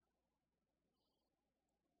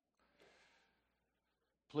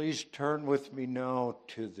Please turn with me now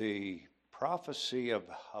to the prophecy of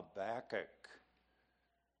Habakkuk.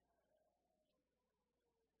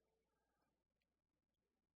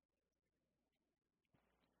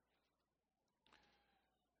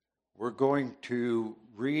 We're going to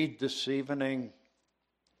read this evening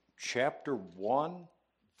chapter 1,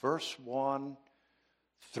 verse 1,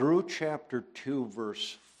 through chapter 2,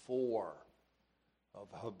 verse 4 of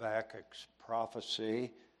Habakkuk's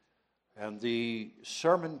prophecy. And the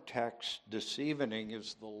sermon text this evening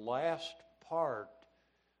is the last part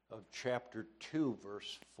of chapter 2,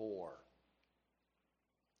 verse 4.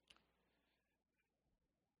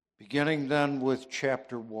 Beginning then with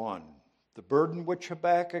chapter 1, the burden which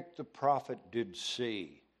Habakkuk the prophet did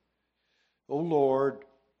see. O Lord,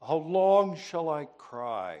 how long shall I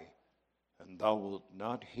cry, and thou wilt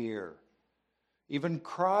not hear? Even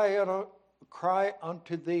cry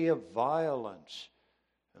unto thee of violence,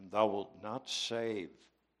 and thou wilt not save.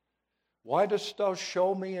 Why dost thou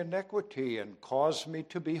show me iniquity and cause me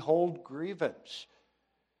to behold grievance?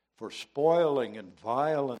 For spoiling and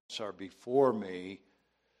violence are before me,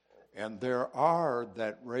 and there are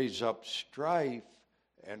that raise up strife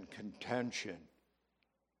and contention.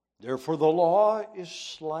 Therefore the law is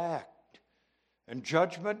slacked, and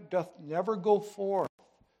judgment doth never go forth.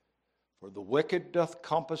 For the wicked doth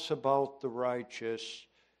compass about the righteous,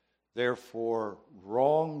 therefore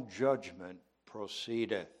wrong judgment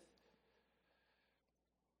proceedeth.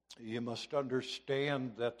 You must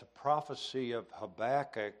understand that the prophecy of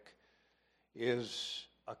Habakkuk is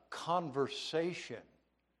a conversation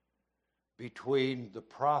between the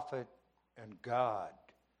prophet and God.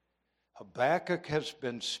 Habakkuk has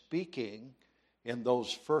been speaking in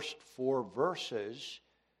those first 4 verses,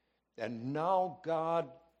 and now God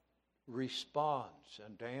responds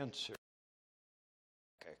and answers.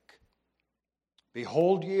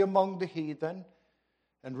 Behold ye among the heathen,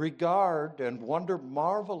 and regard and wonder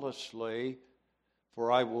marvelously,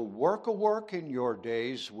 for I will work a work in your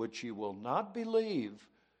days which ye will not believe,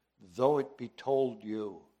 though it be told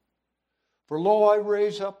you. For lo, I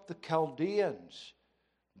raise up the Chaldeans,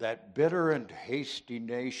 that bitter and hasty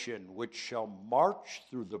nation, which shall march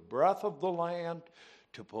through the breadth of the land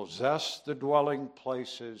to possess the dwelling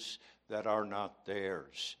places that are not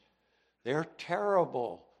theirs. They are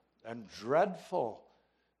terrible and dreadful.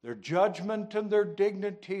 Their judgment and their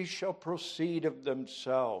dignity shall proceed of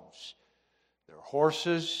themselves. Their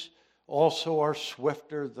horses also are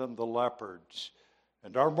swifter than the leopards,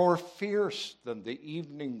 and are more fierce than the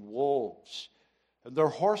evening wolves. And their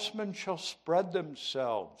horsemen shall spread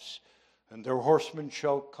themselves, and their horsemen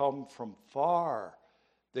shall come from far.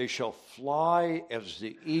 They shall fly as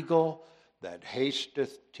the eagle that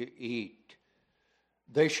hasteth to eat.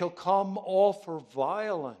 They shall come all for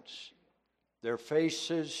violence. Their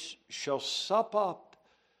faces shall sup up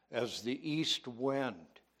as the east wind,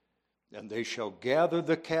 and they shall gather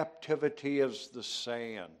the captivity as the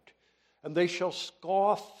sand. And they shall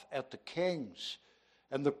scoff at the kings,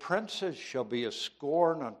 and the princes shall be a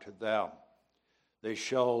scorn unto them. They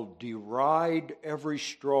shall deride every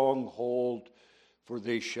stronghold, for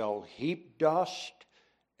they shall heap dust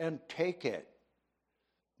and take it.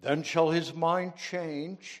 Then shall his mind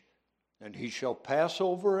change, and he shall pass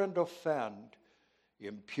over and offend,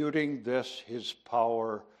 imputing this his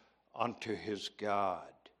power unto his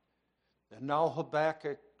God. And now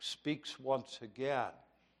Habakkuk speaks once again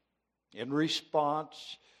in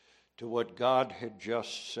response to what God had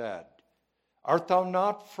just said. Art thou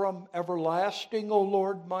not from everlasting, O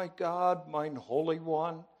Lord my God, mine Holy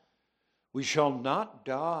One? We shall not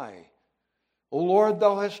die. O Lord,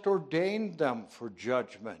 thou hast ordained them for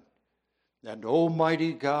judgment, and O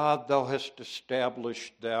mighty God, thou hast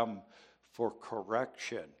established them for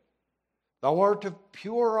correction. Thou art of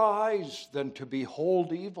purer eyes than to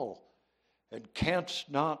behold evil, and canst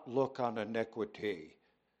not look on iniquity.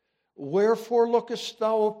 Wherefore lookest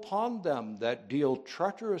thou upon them that deal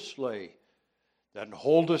treacherously? Then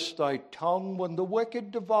holdest thy tongue when the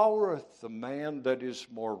wicked devoureth the man that is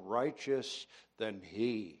more righteous than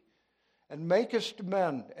he. And makest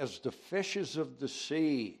men as the fishes of the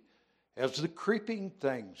sea, as the creeping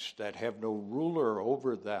things that have no ruler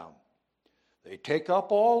over them. They take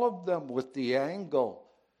up all of them with the angle.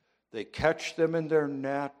 They catch them in their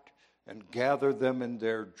net and gather them in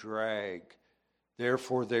their drag.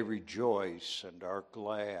 Therefore they rejoice and are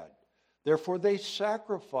glad. Therefore they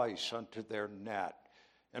sacrifice unto their net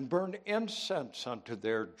and burn incense unto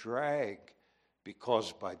their drag,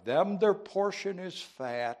 because by them their portion is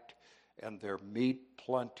fat and their meat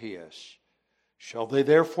plenteous. Shall they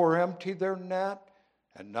therefore empty their net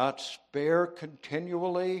and not spare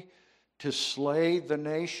continually to slay the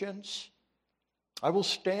nations? I will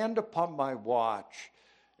stand upon my watch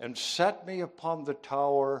and set me upon the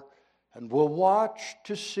tower, and will watch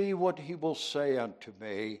to see what he will say unto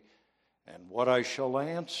me, and what I shall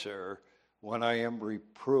answer when I am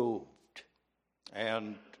reproved.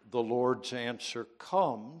 And the Lord's answer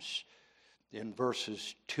comes in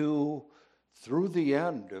verses 2 through the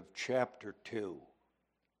end of chapter 2.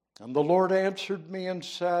 And the Lord answered me and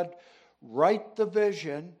said, write the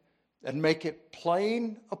vision and make it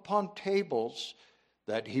plain upon tables,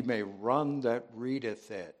 that he may run that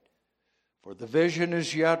readeth it. For the vision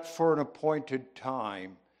is yet for an appointed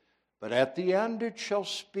time, but at the end it shall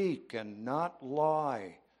speak and not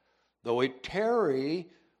lie. Though it tarry,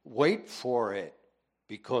 wait for it,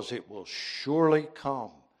 because it will surely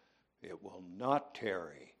come. It will not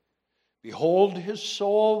tarry. Behold, his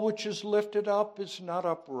soul which is lifted up is not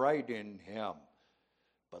upright in him,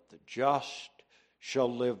 but the just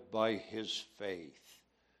shall live by his faith.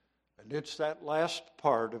 And it's that last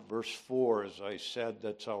part of verse 4, as I said,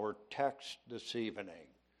 that's our text this evening.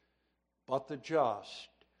 But the just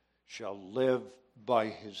shall live by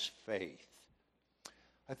his faith.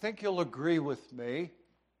 I think you'll agree with me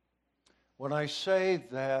when I say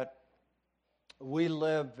that we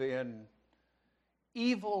live in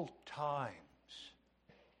evil times.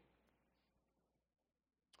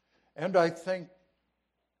 And I think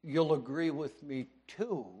you'll agree with me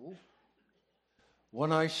too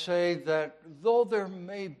when I say that though there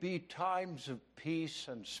may be times of peace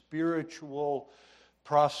and spiritual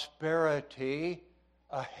prosperity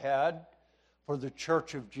ahead for the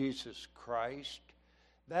Church of Jesus Christ,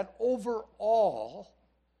 that overall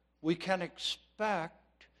we can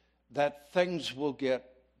expect that things will get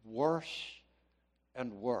worse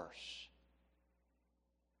and worse.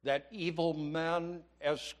 That evil men,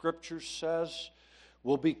 as Scripture says,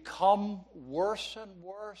 will become worse and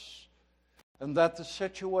worse, and that the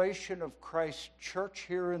situation of Christ's church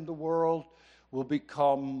here in the world will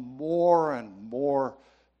become more and more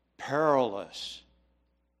perilous,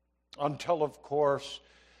 until, of course,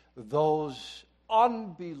 those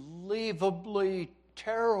unbelievably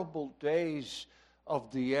terrible days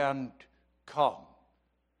of the end come,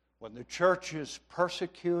 when the church is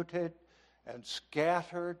persecuted and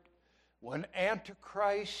scattered, when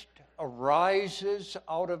Antichrist arises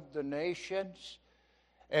out of the nations,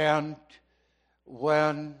 and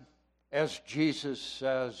when, as Jesus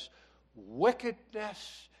says,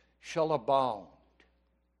 wickedness shall abound.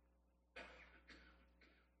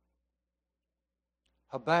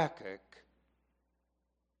 Habakkuk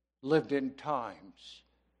lived in times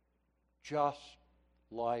just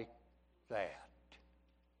like that.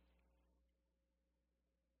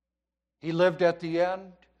 He lived at the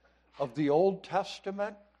end of the Old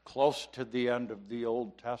Testament, close to the end of the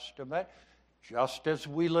Old Testament, just as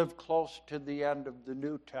we live close to the end of the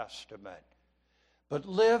New Testament, but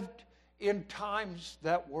lived in times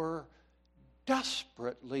that were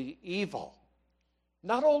desperately evil.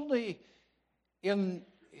 Not only in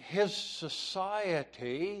his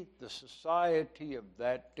society, the society of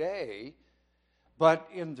that day, but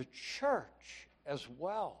in the church as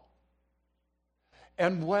well.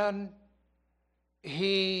 And when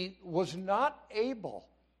he was not able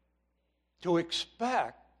to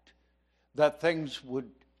expect that things would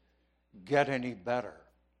get any better.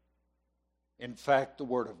 In fact, the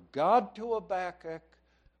word of God to Habakkuk,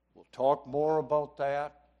 we'll talk more about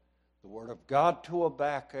that, the word of God to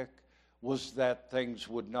Habakkuk was that things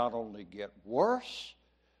would not only get worse,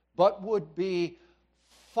 but would be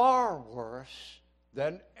far worse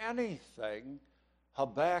than anything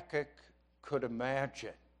Habakkuk could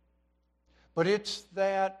imagine. But it's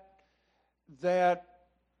that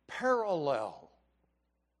parallel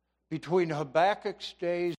between Habakkuk's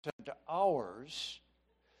days and ours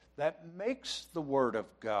that makes the Word of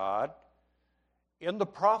God in the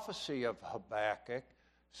prophecy of Habakkuk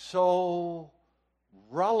so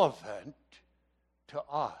relevant to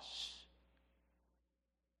us.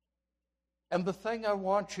 And the thing I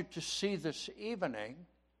want you to see this evening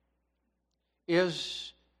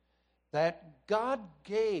is that God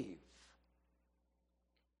gave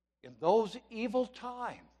in those evil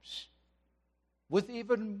times, with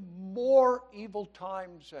even more evil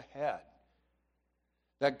times ahead,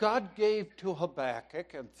 that God gave to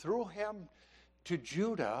Habakkuk and through him to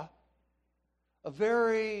Judah a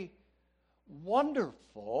very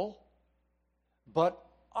wonderful but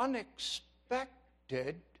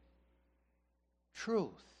unexpected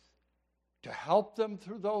truth to help them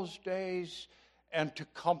through those days and to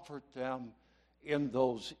comfort them in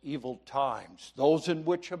those evil times, those in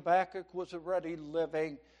which Habakkuk was already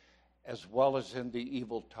living, as well as in the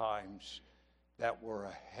evil times that were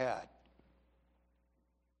ahead.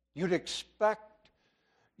 You'd expect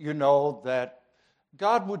you know, that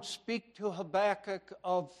God would speak to Habakkuk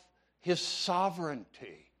of his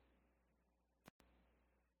sovereignty.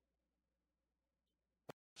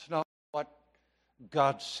 It's not what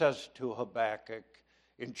God says to Habakkuk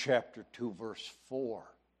in chapter 2, verse 4.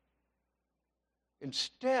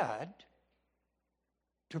 Instead,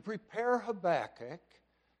 to prepare Habakkuk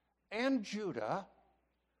and Judah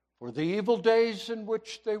for the evil days in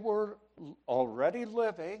which they were already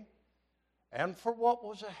living and for what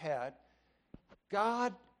was ahead,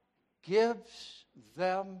 God gives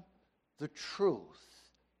them the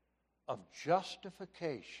truth of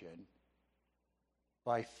justification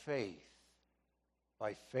by faith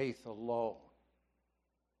alone.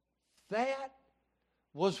 That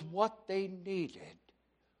was what they needed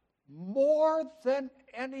more than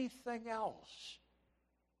anything else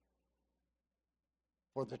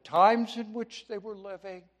for the times in which they were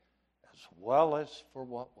living, as well as for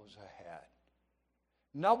what was ahead.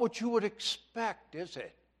 Not what you would expect, is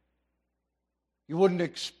it? You wouldn't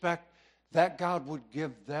expect that God would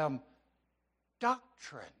give them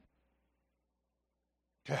doctrine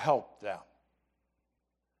to help them.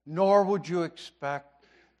 Nor would you expect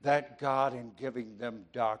that God, in giving them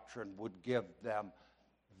doctrine, would give them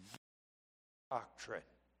the doctrine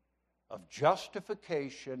of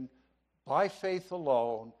justification by faith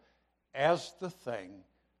alone as the thing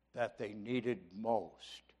that they needed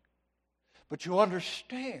most. But you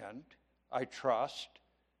understand, I trust,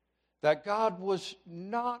 that God was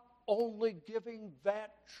not only giving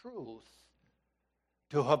that truth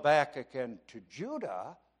to Habakkuk and to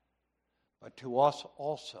Judah, but to us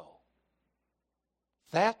also.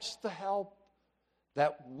 That's the help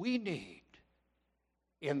that we need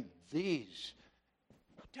in these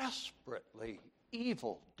desperately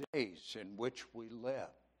evil days in which we live.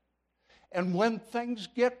 And when things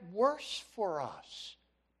get worse for us,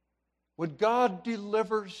 when God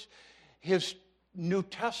delivers his New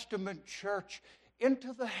Testament church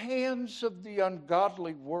into the hands of the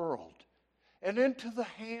ungodly world and into the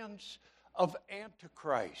hands of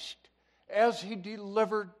Antichrist, as he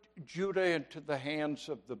delivered Judah into the hands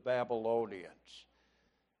of the Babylonians,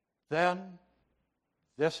 then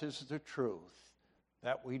this is the truth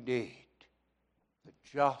that we need. The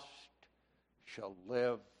just shall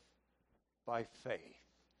live by faith.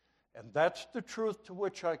 And that's the truth to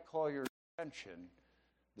which I call your attention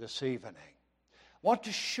this evening. I want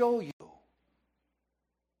to show you,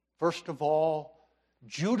 first of all,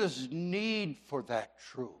 Judah's need for that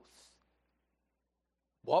truth.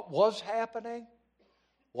 What was happening,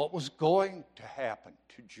 what was going to happen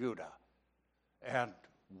to Judah, and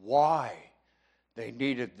why they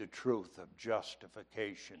needed the truth of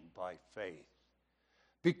justification by faith.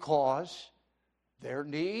 Because their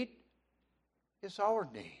need is our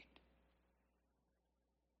need.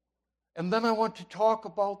 And then I want to talk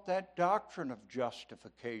about that doctrine of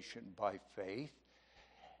justification by faith,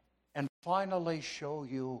 and finally show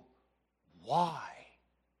you why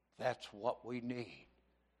that's what we need.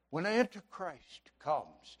 When Antichrist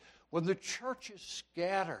comes, when the church is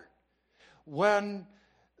scattered, when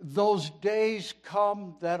those days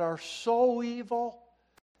come that are so evil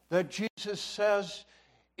that Jesus says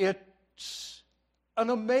it's an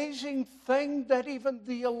amazing thing that even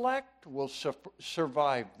the elect will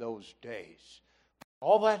survive those days.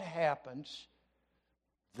 All that happens,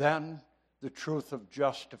 then the truth of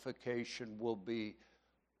justification will be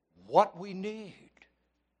what we need.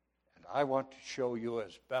 And I want to show you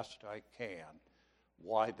as best I can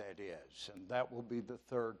why that is. And that will be the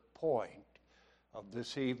third point of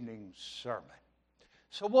this evening's sermon.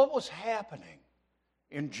 So what was happening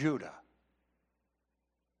in Judah?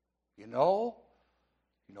 You know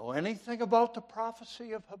anything about the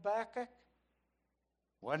prophecy of Habakkuk?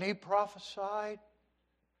 When he prophesied,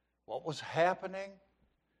 what was happening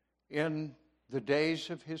in the days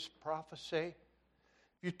of his prophecy?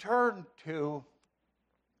 You turn to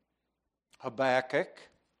Habakkuk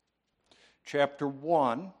chapter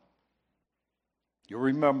 1. You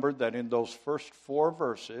remember that in those first 4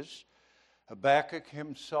 verses, Habakkuk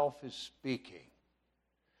himself is speaking.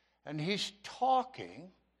 And he's talking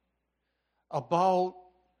about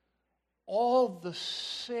all the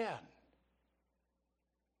sin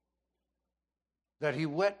that he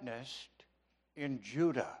witnessed in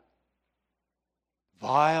Judah.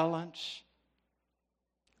 Violence,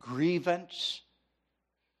 grievance,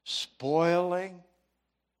 spoiling,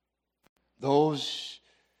 those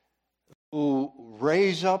who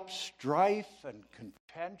raise up strife and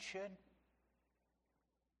contention.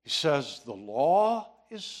 He says the law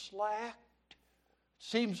is slacked.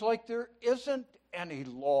 Seems like there isn't any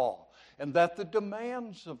law, and that the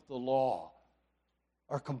demands of the law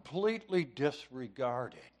are completely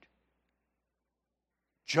disregarded.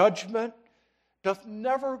 Judgment doth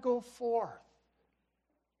never go forth.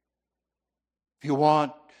 If you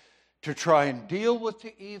want to try and deal with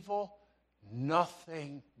the evil,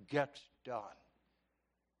 nothing gets done.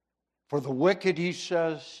 For the wicked, he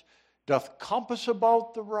says, doth compass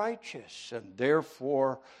about the righteous, and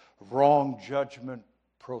therefore wrong judgment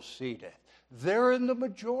proceedeth. They're in the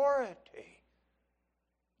majority.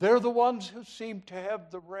 They're the ones who seem to have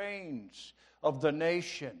the reins of the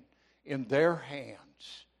nation in their hands.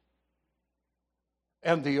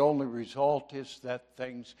 And the only result is that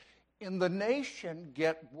things in the nation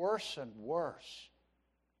get worse and worse.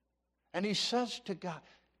 And he says to God,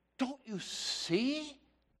 don't you see?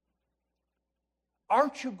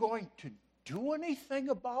 Aren't you going to do anything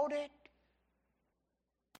about it?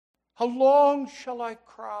 How long shall I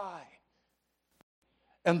cry?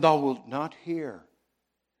 And thou wilt not hear.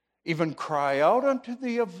 Even cry out unto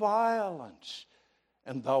thee of violence,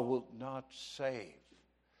 and thou wilt not save.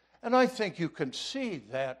 And I think you can see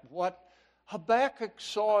that what Habakkuk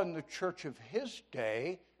saw in the church of his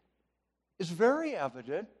day is very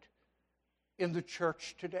evident in the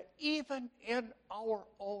church today, even in our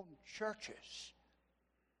own churches.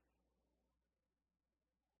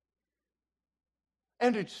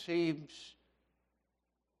 And it seems,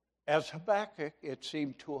 as Habakkuk, it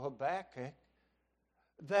seemed to Habakkuk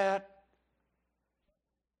that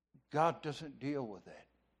God doesn't deal with it.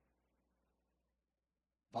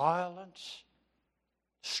 Violence,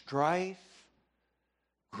 strife,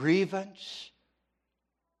 grievance,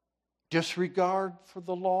 disregard for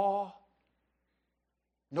the law,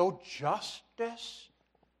 no justice,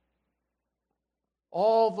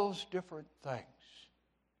 all those different things.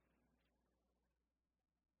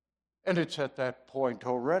 And it's at that point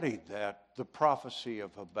already that the prophecy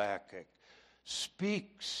of Habakkuk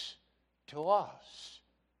speaks to us.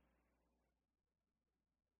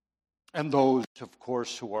 And those, of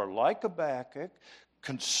course, who are like Habakkuk,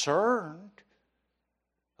 concerned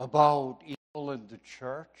about evil in the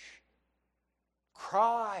church,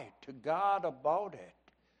 cry to God about it,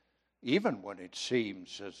 even when it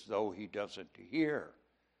seems as though he doesn't hear.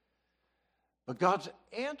 But God's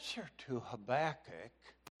answer to Habakkuk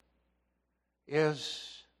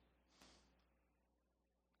is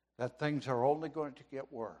that things are only going to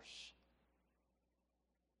get worse.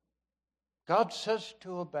 God says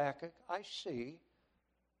to Habakkuk, I see.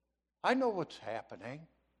 I know what's happening.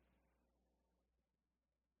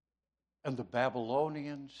 And the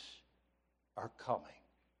Babylonians are coming.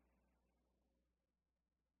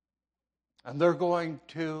 And they're going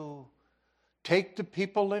to take the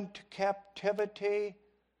people into captivity.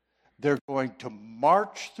 They're going to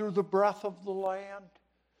march through the breadth of the land.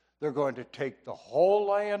 They're going to take the whole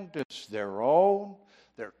land as their own.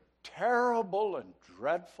 They're terrible and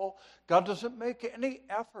dreadful. God doesn't make any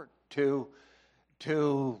effort to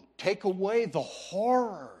take away the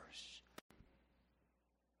horrors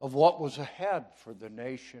of what was ahead for the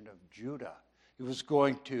nation of Judah. He was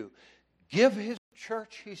going to give his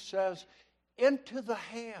church, he says, into the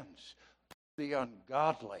hands of the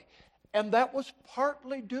ungodly. And that was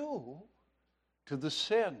partly due to the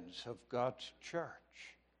sins of God's church.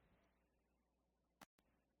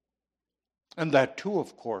 And that too,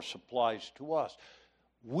 of course, applies to us.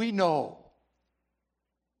 We know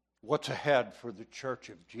what's ahead for the church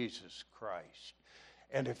of Jesus Christ.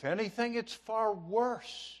 And if anything, it's far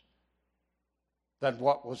worse than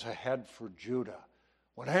what was ahead for Judah.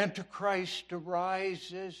 When Antichrist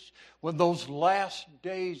arises, when those last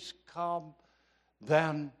days come,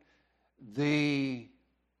 then the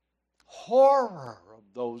horror of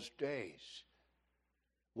those days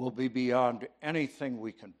will be beyond anything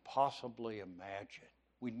we can possibly imagine.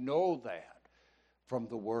 We know that from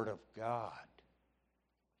the Word of God.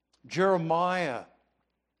 Jeremiah,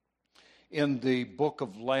 in the book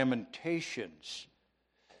of Lamentations,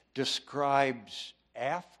 describes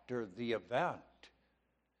after the event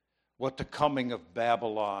what the coming of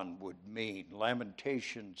Babylon would mean.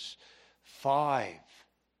 Lamentations 5.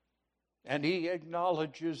 And he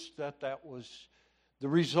acknowledges that that was the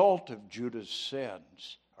result of Judah's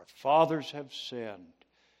sins. Our fathers have sinned,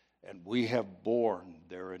 and we have borne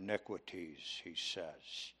their iniquities, he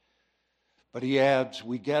says. But he adds,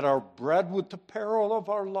 we get our bread with the peril of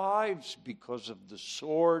our lives because of the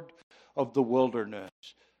sword of the wilderness.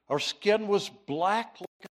 Our skin was black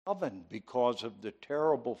like an oven because of the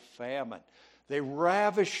terrible famine. They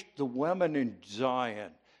ravished the women in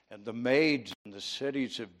Zion and the maids in the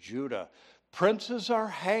cities of Judah. Princes are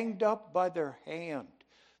hanged up by their hand.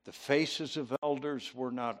 The faces of elders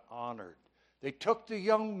were not honored. They took the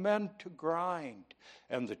young men to grind,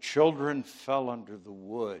 and the children fell under the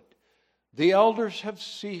wood. The elders have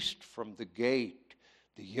ceased from the gate,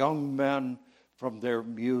 the young men from their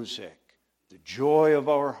music. The joy of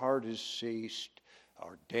our heart is ceased.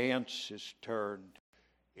 Our dance is turned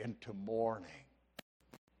into mourning.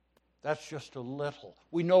 That's just a little.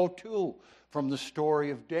 We know, too, from the story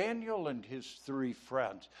of Daniel and his 3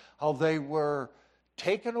 friends, how they were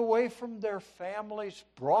taken away from their families,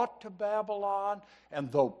 brought to Babylon,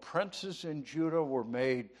 and though princes in Judah were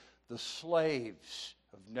made the slaves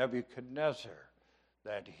of Nebuchadnezzar,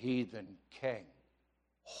 that heathen king.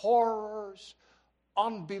 Horrors,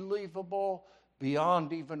 unbelievable,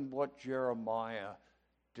 beyond even what Jeremiah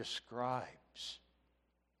describes.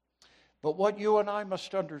 But what you and I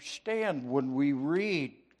must understand when we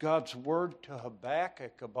read God's word to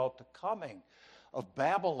Habakkuk about the coming of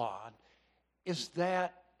Babylon is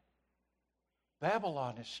that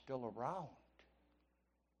Babylon is still around.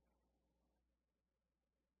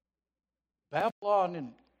 Babylon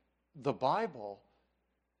in the Bible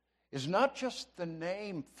is not just the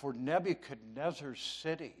name for Nebuchadnezzar's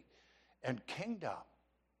city and kingdom,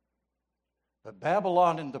 but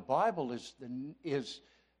Babylon in the Bible is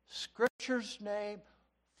Scripture's name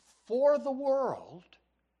for the world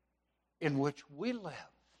in which we live.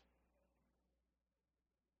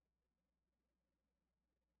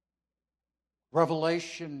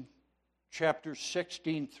 Revelation chapters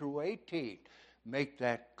 16 through 18 make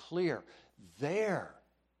that clear. There,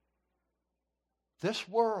 this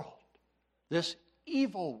world, this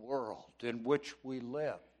evil world in which we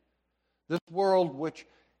live, this world which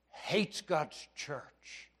hates God's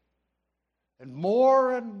church, and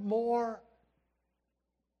more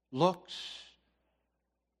looks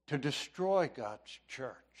to destroy God's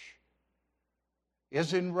church,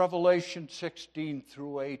 is in Revelation 16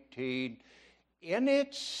 through 18, in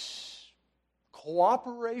its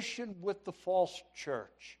cooperation with the false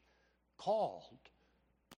church, called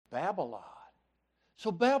Babylon.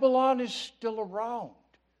 So Babylon is still around.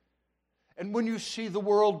 And when you see the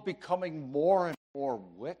world becoming more and more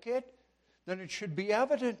wicked, then it should be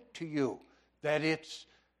evident to you that it's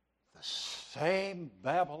the same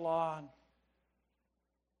Babylon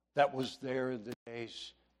that was there in the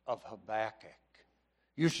days of Habakkuk.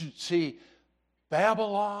 You should see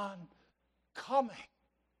Babylon coming.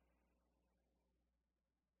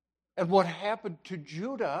 And what happened to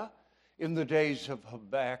Judah in the days of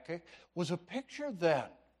Habakkuk was a picture then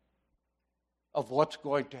of what's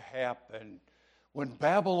going to happen when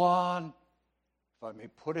Babylon, if I may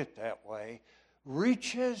put it that way,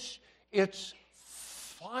 reaches its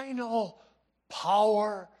final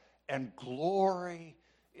power and glory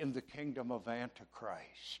in the kingdom of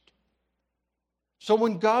Antichrist. So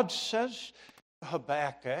when God says to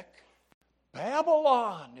Habakkuk,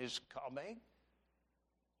 Babylon is coming,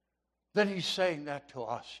 then he's saying that to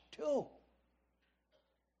us too.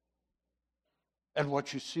 And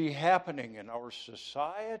what you see happening in our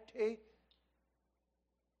society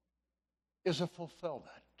is a fulfillment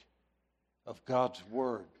of God's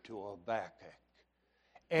word to Habakkuk.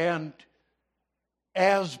 And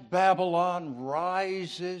as Babylon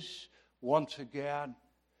rises once again,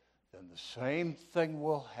 then the same thing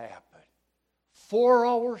will happen. For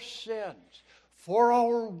our sins, for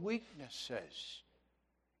our weaknesses,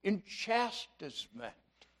 in chastisement,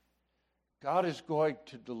 God is going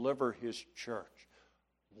to deliver his church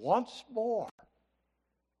once more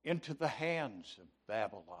into the hands of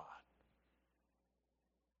Babylon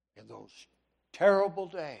in those terrible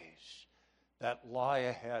days that lie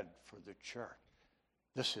ahead for the church.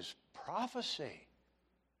 This is prophecy,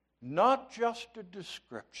 not just a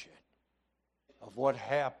description of what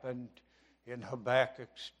happened in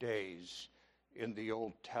Habakkuk's days in the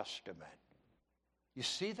Old Testament. You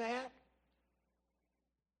see that?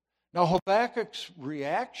 Now, Habakkuk's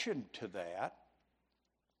reaction to that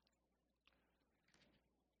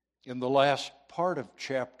in the last part of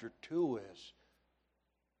chapter 2 is,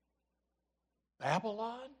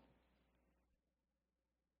 Babylon?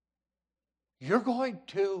 You're going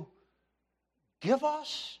to give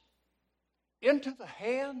us into the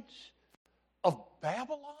hands of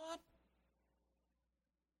Babylon?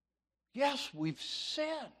 Yes, we've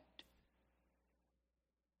sinned.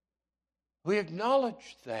 We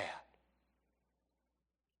acknowledge that.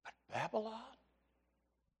 But Babylon?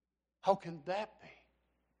 How can that be?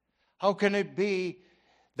 How can it be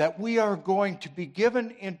that we are going to be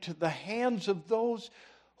given into the hands of those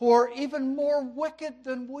who are even more wicked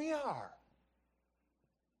than we are?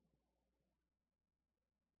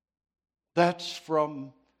 That's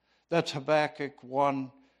Habakkuk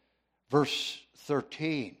 1, verse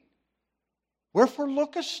 13. Wherefore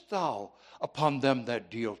lookest thou upon them that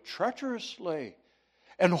deal treacherously,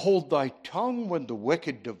 and hold thy tongue when the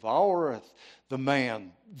wicked devoureth the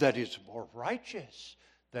man that is more righteous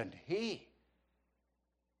than he?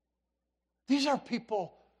 These are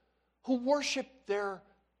people who worship their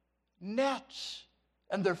nets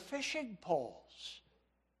and their fishing poles.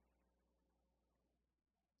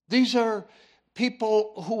 These are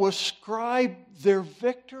people who ascribe their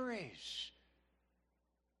victories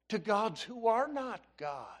to gods who are not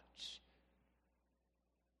gods.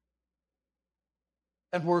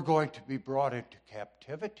 And we're going to be brought into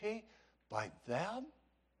captivity by them?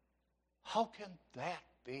 How can that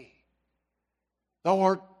be? Thou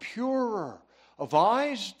art purer of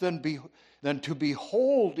eyes than to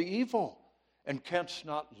behold evil, and canst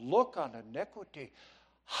not look on iniquity.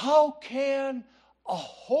 How can a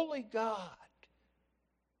holy God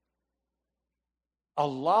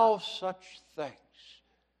allow such things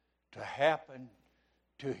to happen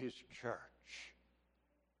to his church?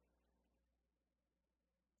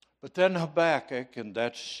 But then Habakkuk, and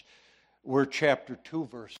that's where chapter 2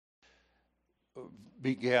 verse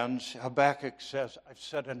begins, Habakkuk says, I've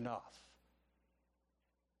said enough.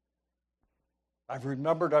 I've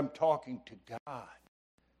remembered I'm talking to God.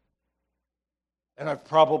 And I've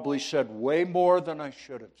probably said way more than I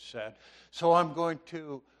should have said. So I'm going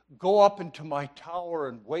to go up into my tower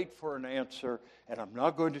and wait for an answer, and I'm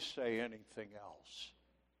not going to say anything else.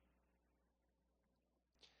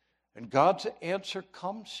 And God's answer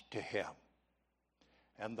comes to him.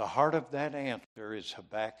 And the heart of that answer is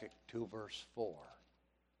Habakkuk 2 verse 4.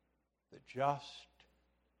 The just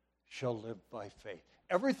shall live by faith.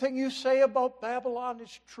 Everything you say about Babylon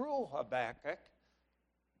is true, Habakkuk.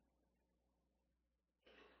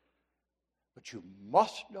 But you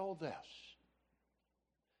must know this.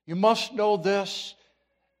 You must know this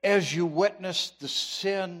as you witness the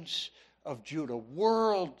sins of Judah.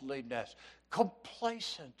 Worldliness,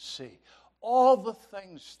 complacency, all the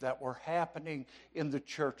things that were happening in the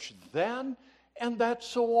church then and that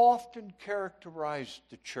so often characterized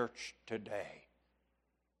the church today.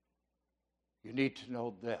 You need to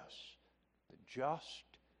know this. The just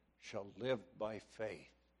shall live by faith.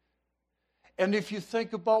 And if you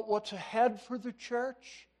think about what's ahead for the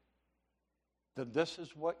church, then this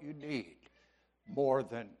is what you need more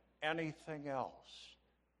than anything else.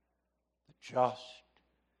 The just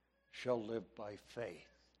shall live by faith.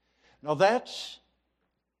 Now that's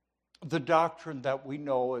the doctrine that we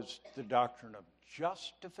know as the doctrine of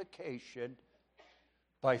justification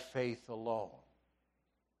by faith alone.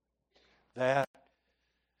 That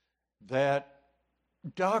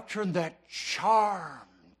doctrine that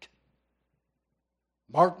charmed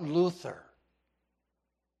Martin Luther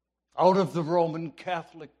out of the Roman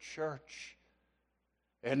Catholic Church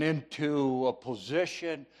and into a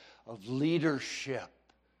position of leadership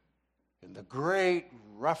in the great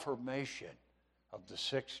Reformation of the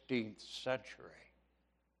 16th century.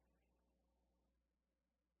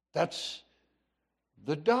 That's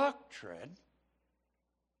the doctrine.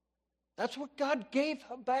 That's what God gave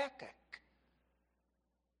Habakkuk.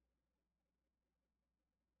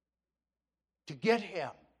 To get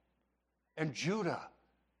him and Judah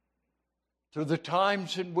through the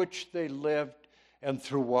times in which they lived and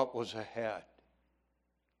through what was ahead.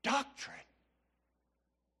 Doctrine.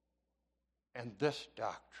 And this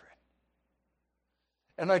doctrine.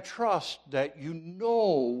 And I trust that you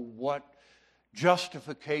know what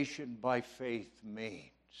justification by faith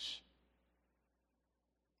means.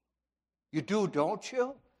 You do, don't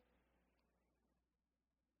you?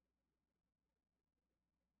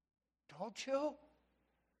 Don't you?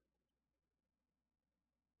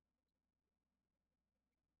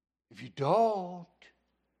 If you don't,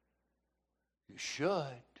 you should.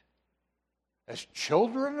 As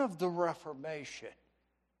children of the Reformation,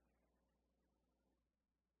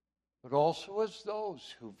 but also as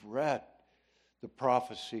those who've read the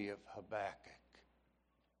prophecy of Habakkuk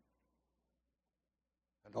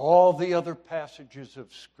and all the other passages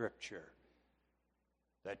of Scripture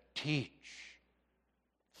that teach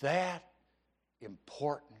that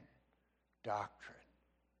important doctrine.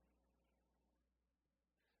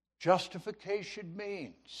 Justification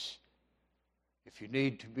means, if you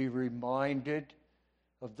need to be reminded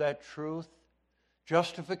of that truth,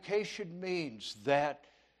 justification means that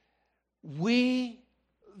we,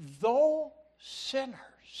 though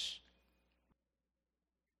sinners,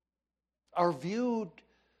 are viewed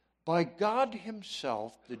by God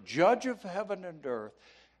Himself, the judge of heaven and earth,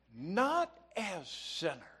 not as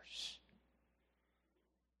sinners,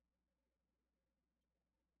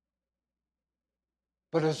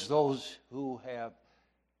 but as those who have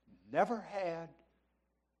never had,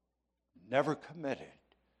 never committed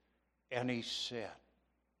any sin.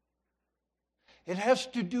 It has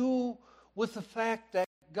to do with the fact that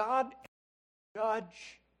God is a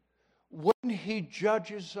judge. When he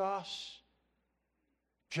judges us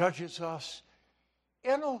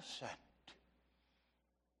innocent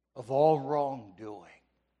of all wrongdoing.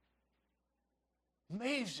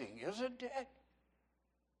 Amazing, isn't it?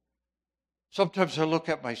 Sometimes I look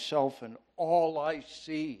at myself and all I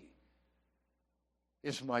see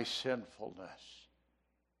is my sinfulness.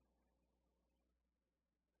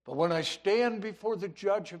 But when I stand before the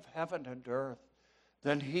judge of heaven and earth,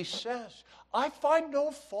 then he says, I find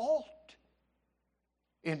no fault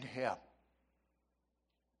in him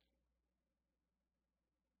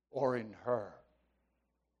or in her.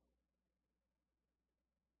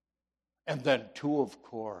 And then, too, of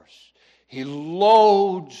course, he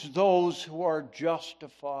loads those who are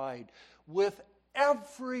justified with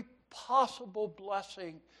every possible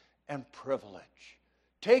blessing and privilege.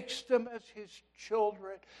 Takes them as his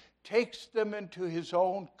children, takes them into his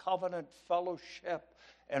own covenant fellowship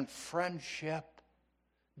and friendship,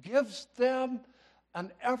 gives them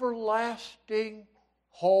an everlasting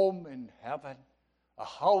home in heaven, a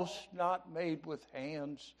house not made with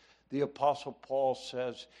hands. The Apostle Paul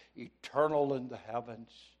says, eternal in the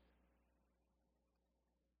heavens.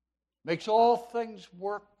 Makes all things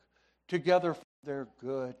work together for their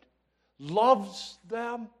good. Loves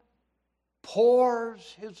them,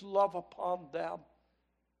 pours his love upon them,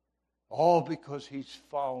 all because he's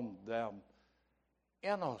found them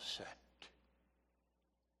innocent.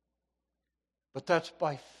 But that's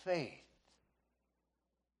by faith.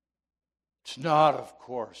 It's not, of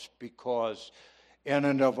course, because in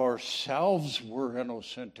and of ourselves we're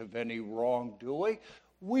innocent of any wrongdoing.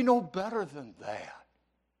 We know better than that.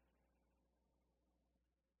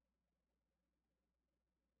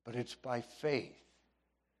 But it's by faith.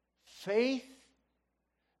 Faith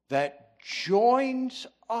that joins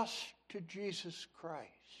us to Jesus Christ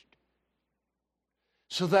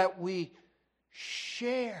so that we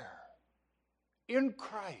share in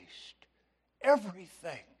Christ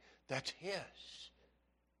everything that's his.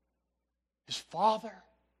 His Father,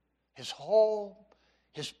 his home,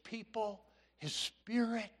 his people, his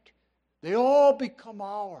Spirit, they all become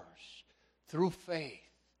ours through faith.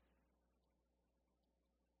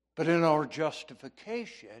 But in our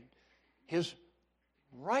justification, his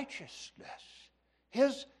righteousness,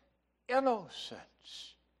 his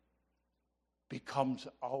innocence becomes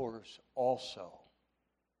ours also,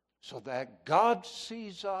 so that God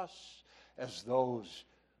sees us as those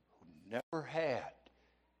who never had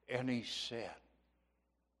any sin.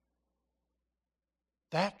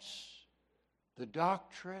 That's the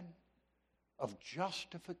doctrine of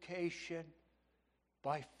justification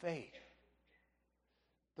by faith.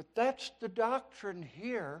 But that's the doctrine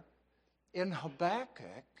here in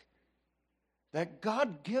Habakkuk that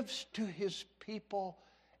God gives to his people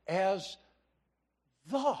as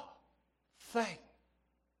the thing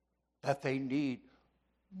that they need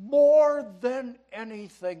more than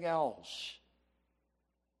anything else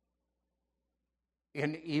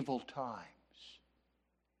in evil times.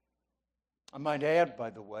 I might add, by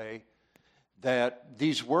the way, that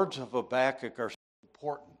these words of Habakkuk are so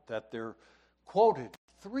important that they're quoted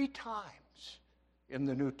 3 times in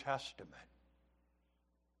the New Testament.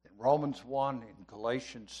 In Romans 1, in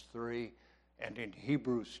Galatians 3, and in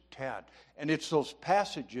Hebrews 10. And it's those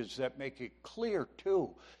passages that make it clear,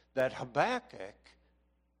 too, that Habakkuk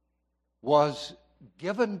was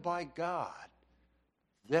given by God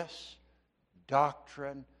this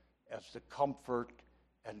doctrine as the comfort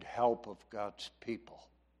and help of God's people.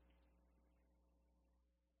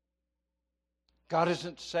 God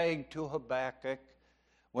isn't saying to Habakkuk,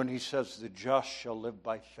 when he says the just shall live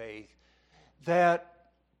by faith,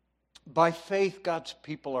 that by faith God's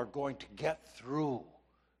people are going to get through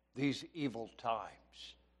these evil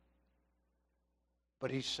times.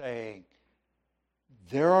 But he's saying,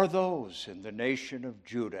 there are those in the nation of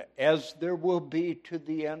Judah, as there will be to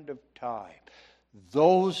the end of time,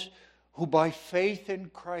 those who by faith in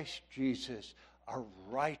Christ Jesus are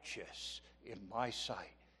righteous in my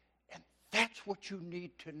sight. And that's what you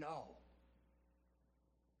need to know.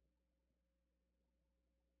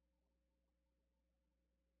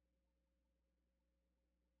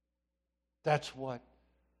 That's what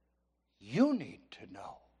you need to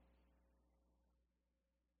know.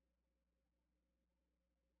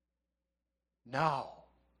 Now,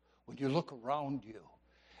 when you look around you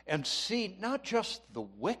and see not just the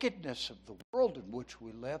wickedness of the world in which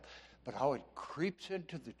we live, but how it creeps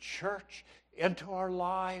into the church, into our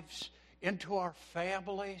lives, into our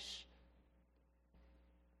families,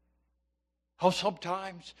 how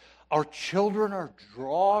sometimes our children are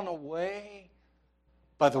drawn away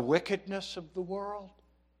by the wickedness of the world.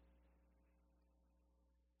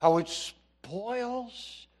 How it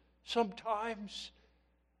spoils sometimes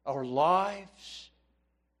our lives,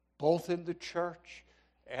 both in the church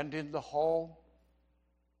and in the home.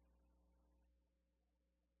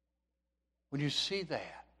 When you see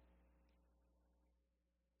that,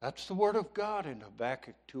 that's the Word of God in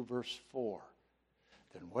Habakkuk 2, verse 4.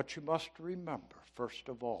 Then what you must remember, first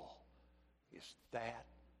of all, is that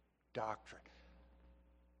doctrine.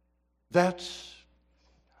 That's,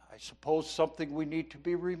 I suppose, something we need to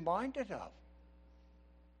be reminded of.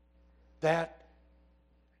 That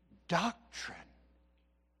doctrine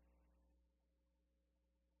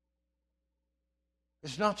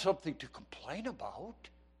is not something to complain about.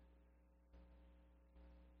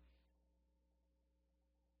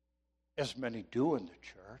 As many do in the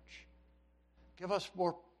church. Give us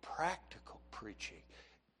more practical preaching.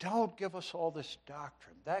 Don't give us all this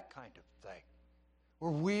doctrine, that kind of thing. We're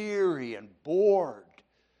weary and bored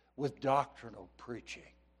with doctrinal preaching.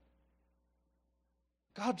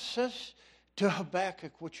 God says to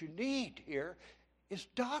Habakkuk, what you need here is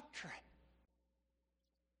doctrine.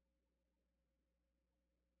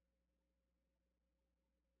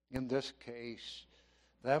 In this case,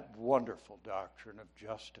 that wonderful doctrine of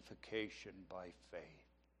justification by faith.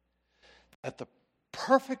 That the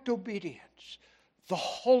perfect obedience, the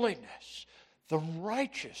holiness, the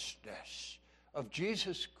righteousness of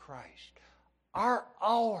Jesus Christ are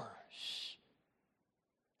ours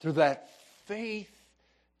through that faith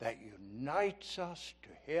that unites us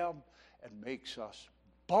to Him and makes us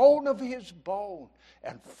bone of His bone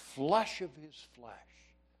and flesh of His flesh.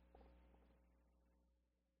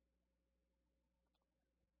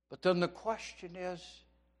 But then the question is,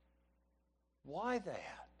 why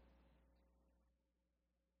that?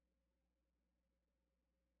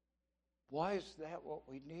 Why is that what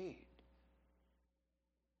we need?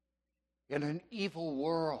 In an evil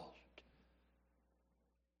world,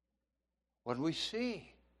 when we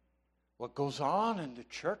see what goes on in the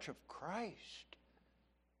church of Christ,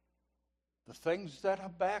 the things that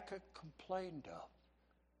Habakkuk complained of,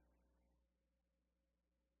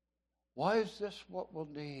 why is this what we'll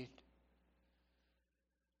need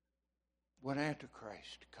when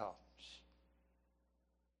Antichrist comes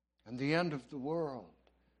and the end of the world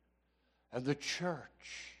and the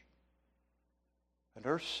church and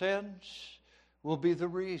her sins will be the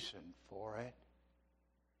reason for it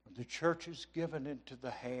when the church is given into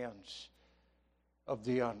the hands of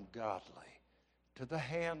the ungodly, to the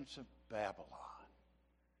hands of Babylon?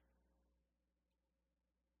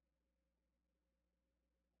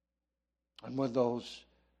 And when those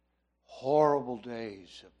horrible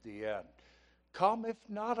days of the end come, if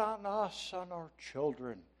not on us, on our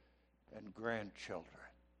children and grandchildren,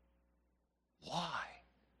 why?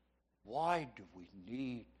 Why do we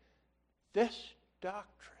need this doctrine?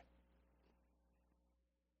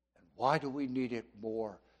 And why do we need it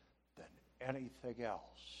more than anything else?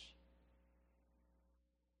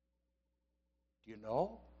 Do you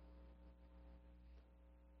know?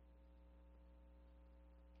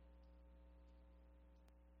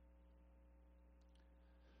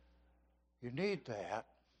 You need that.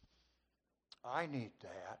 I need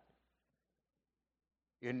that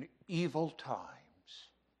in evil times.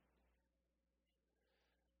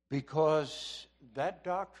 Because that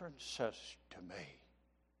doctrine says to me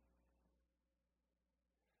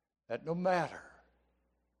that no matter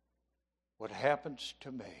what happens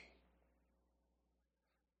to me,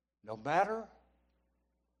 no matter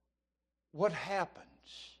what happens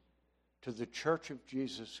to the Church of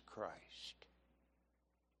Jesus Christ,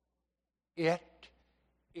 it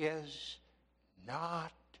is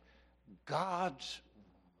not God's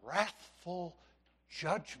wrathful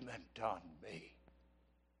judgment on me.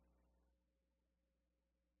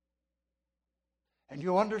 And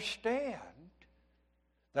you understand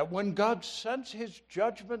that when God sends His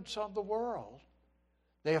judgments on the world,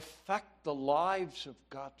 they affect the lives of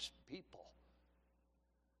God's people.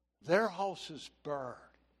 Their houses burn.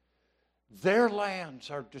 Their lands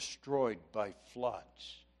are destroyed by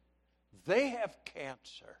floods. They have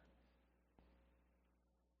cancer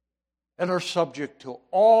and are subject to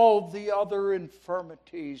all the other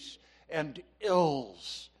infirmities and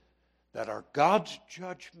ills that are God's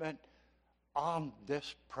judgment on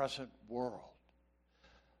this present world.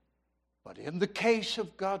 But in the case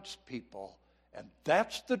of God's people, and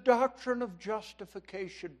that's the doctrine of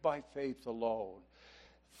justification by faith alone,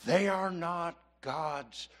 they are not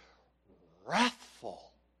God's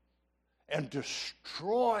wrathful and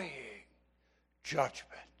destroying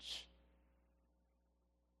judgments.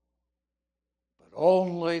 But but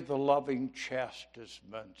only the loving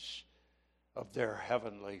chastisements of their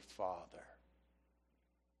heavenly Father.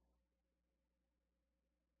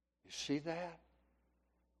 You see that?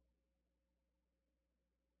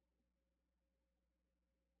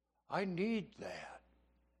 I need that.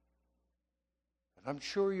 And I'm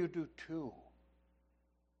sure you do too.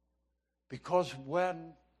 Because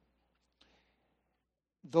when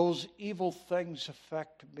those evil things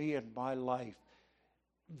affect me in my life,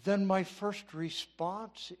 then my first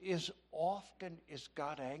response is often, is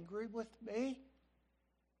God angry with me?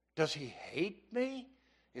 Does he hate me?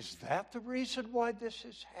 Is that the reason why this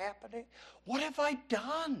is happening? What have I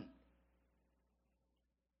done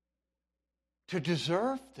to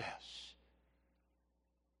deserve this?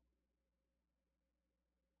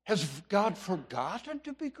 Has God forgotten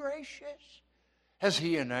to be gracious? Has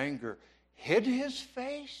he in anger hid his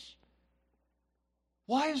face?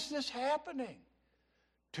 Why is this happening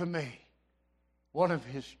to me, one of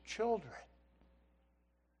his children?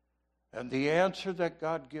 And the answer that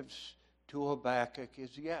God gives to Habakkuk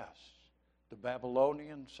is yes, the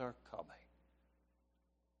Babylonians are coming.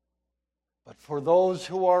 But for those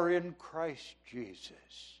who are in Christ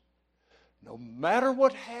Jesus, no matter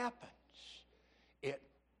what happens, it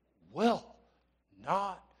will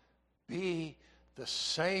not be the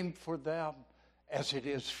same for them as it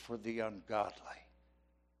is for the ungodly.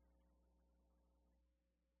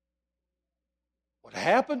 What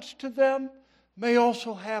happens to them may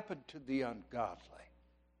also happen to the ungodly,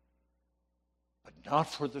 but not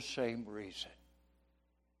for the same reason.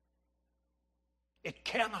 It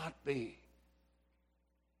cannot be,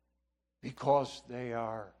 because they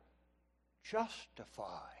are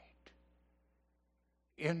justified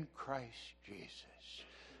in Christ Jesus.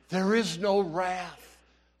 There is no wrath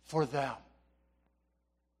for them,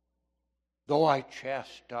 though I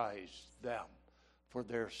chastise them for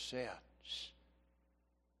their sins.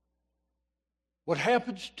 What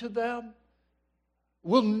happens to them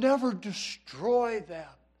will never destroy them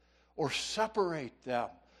or separate them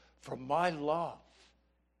from my love.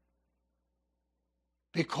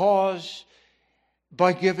 Because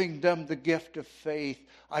by giving them the gift of faith,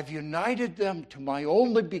 I've united them to my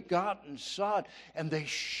only begotten Son, and they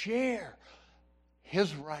share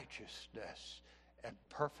his righteousness and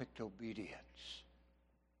perfect obedience.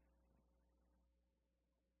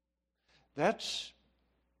 That's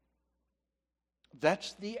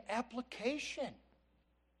the application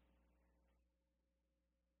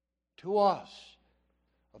to us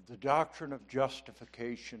of the doctrine of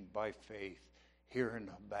justification by faith here in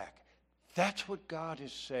Habakkuk. That's what God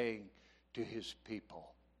is saying to his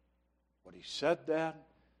people. What he said then,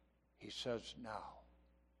 he says now.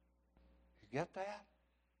 You get that?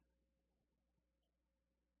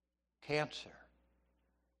 Cancer.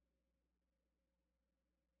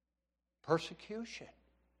 Persecution.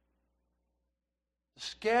 The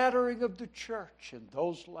scattering of the church in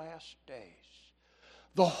those last days.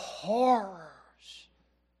 The horrors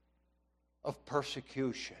of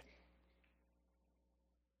persecution.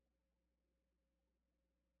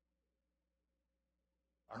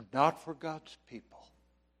 Are not for God's people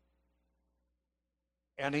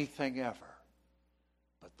anything ever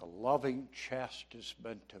but the loving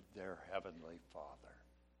chastisement of their heavenly Father.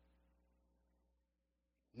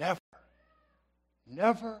 Never,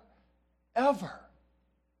 never, ever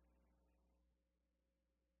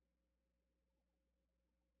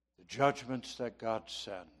the judgments that God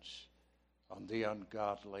sends on the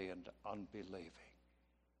ungodly and unbelieving.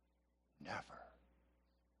 Never.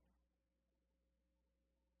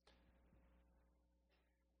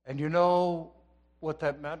 And you know what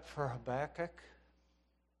that meant for Habakkuk?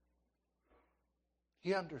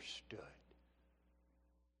 He understood.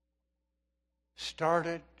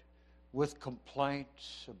 Started with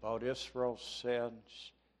complaints about Israel's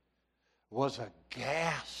sins, was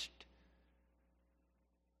aghast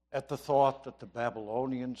at the thought that the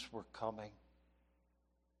Babylonians were coming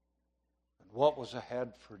and what was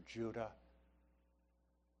ahead for Judah.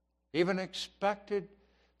 Even expected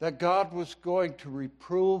that God was going to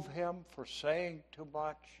reprove him for saying too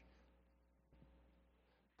much.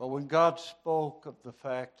 But when God spoke of the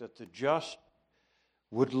fact that the just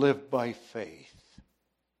would live by faith,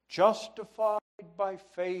 justified by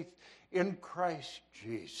faith in Christ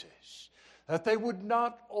Jesus, that they would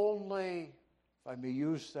not only, if I may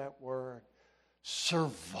use that word,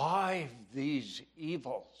 survive these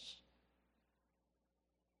evils,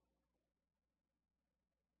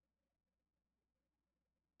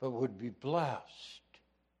 but would be blessed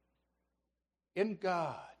in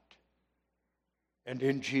God and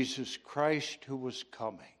in Jesus Christ, who was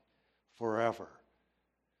coming forever.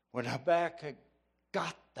 When Habakkuk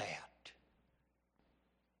got that,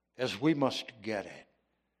 as we must get it,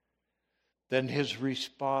 then his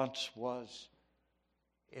response was,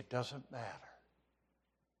 it doesn't matter.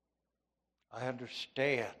 I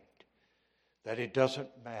understand that it doesn't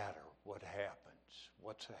matter what happens,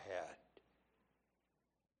 what's ahead.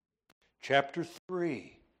 Chapter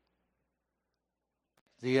 3,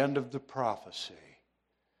 the end of the prophecy.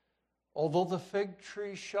 Although the fig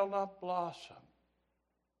tree shall not blossom,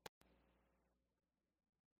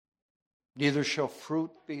 neither shall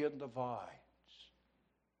fruit be in the vines.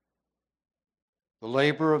 The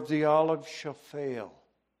labor of the olive shall fail,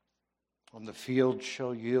 and the field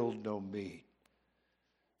shall yield no meat.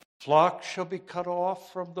 Flocks shall be cut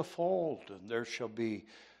off from the fold, and there shall be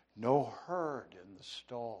no herd in the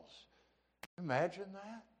stalls. Imagine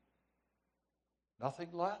that? Nothing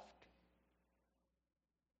left.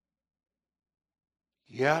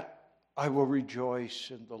 Yet I will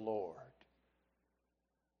rejoice in the Lord.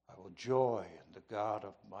 I will joy in the God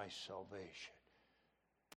of my salvation.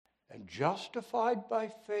 And justified by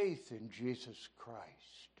faith in Jesus Christ,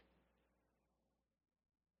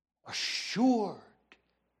 assured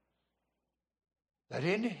that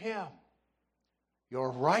in him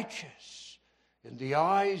you're righteous in the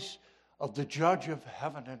eyes of the judge of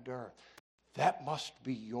heaven and earth. That must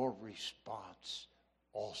be your response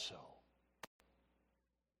also.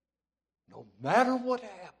 No matter what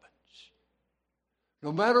happens,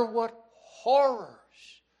 no matter what horrors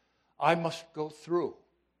I must go through,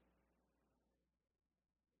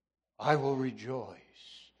 I will rejoice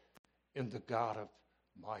in the God of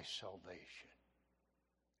my salvation.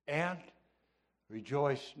 And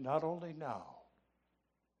rejoice not only now,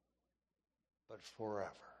 but forever.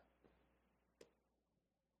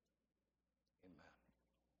 Amen.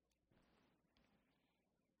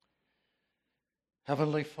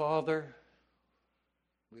 Heavenly Father,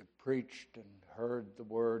 we've preached and heard the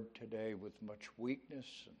word today with much weakness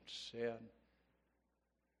and sin.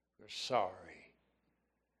 We're sorry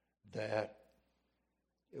that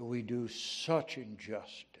we do such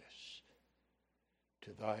injustice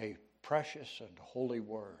to thy precious and holy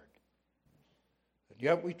word. And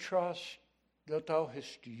yet we trust that thou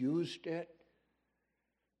hast used it,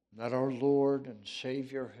 that our Lord and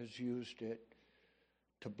Savior has used it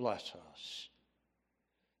to bless us,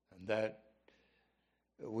 and that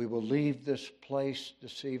we will leave this place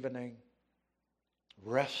this evening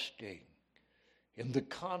resting in the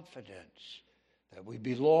confidence that we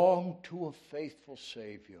belong to a faithful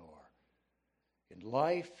Savior in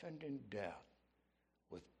life and in death,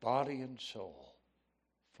 with body and soul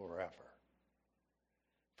forever.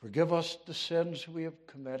 Forgive us the sins we have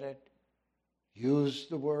committed. Use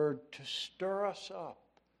the word to stir us up,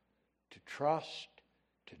 to trust,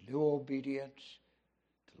 to new obedience,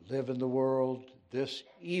 to live in the world, this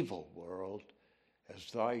evil world,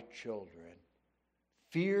 as thy children,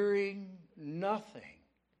 fearing nothing,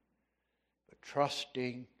 but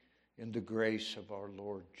trusting in the grace of our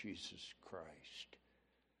Lord Jesus Christ.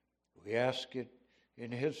 We ask it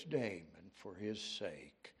in his name and for his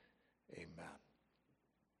sake.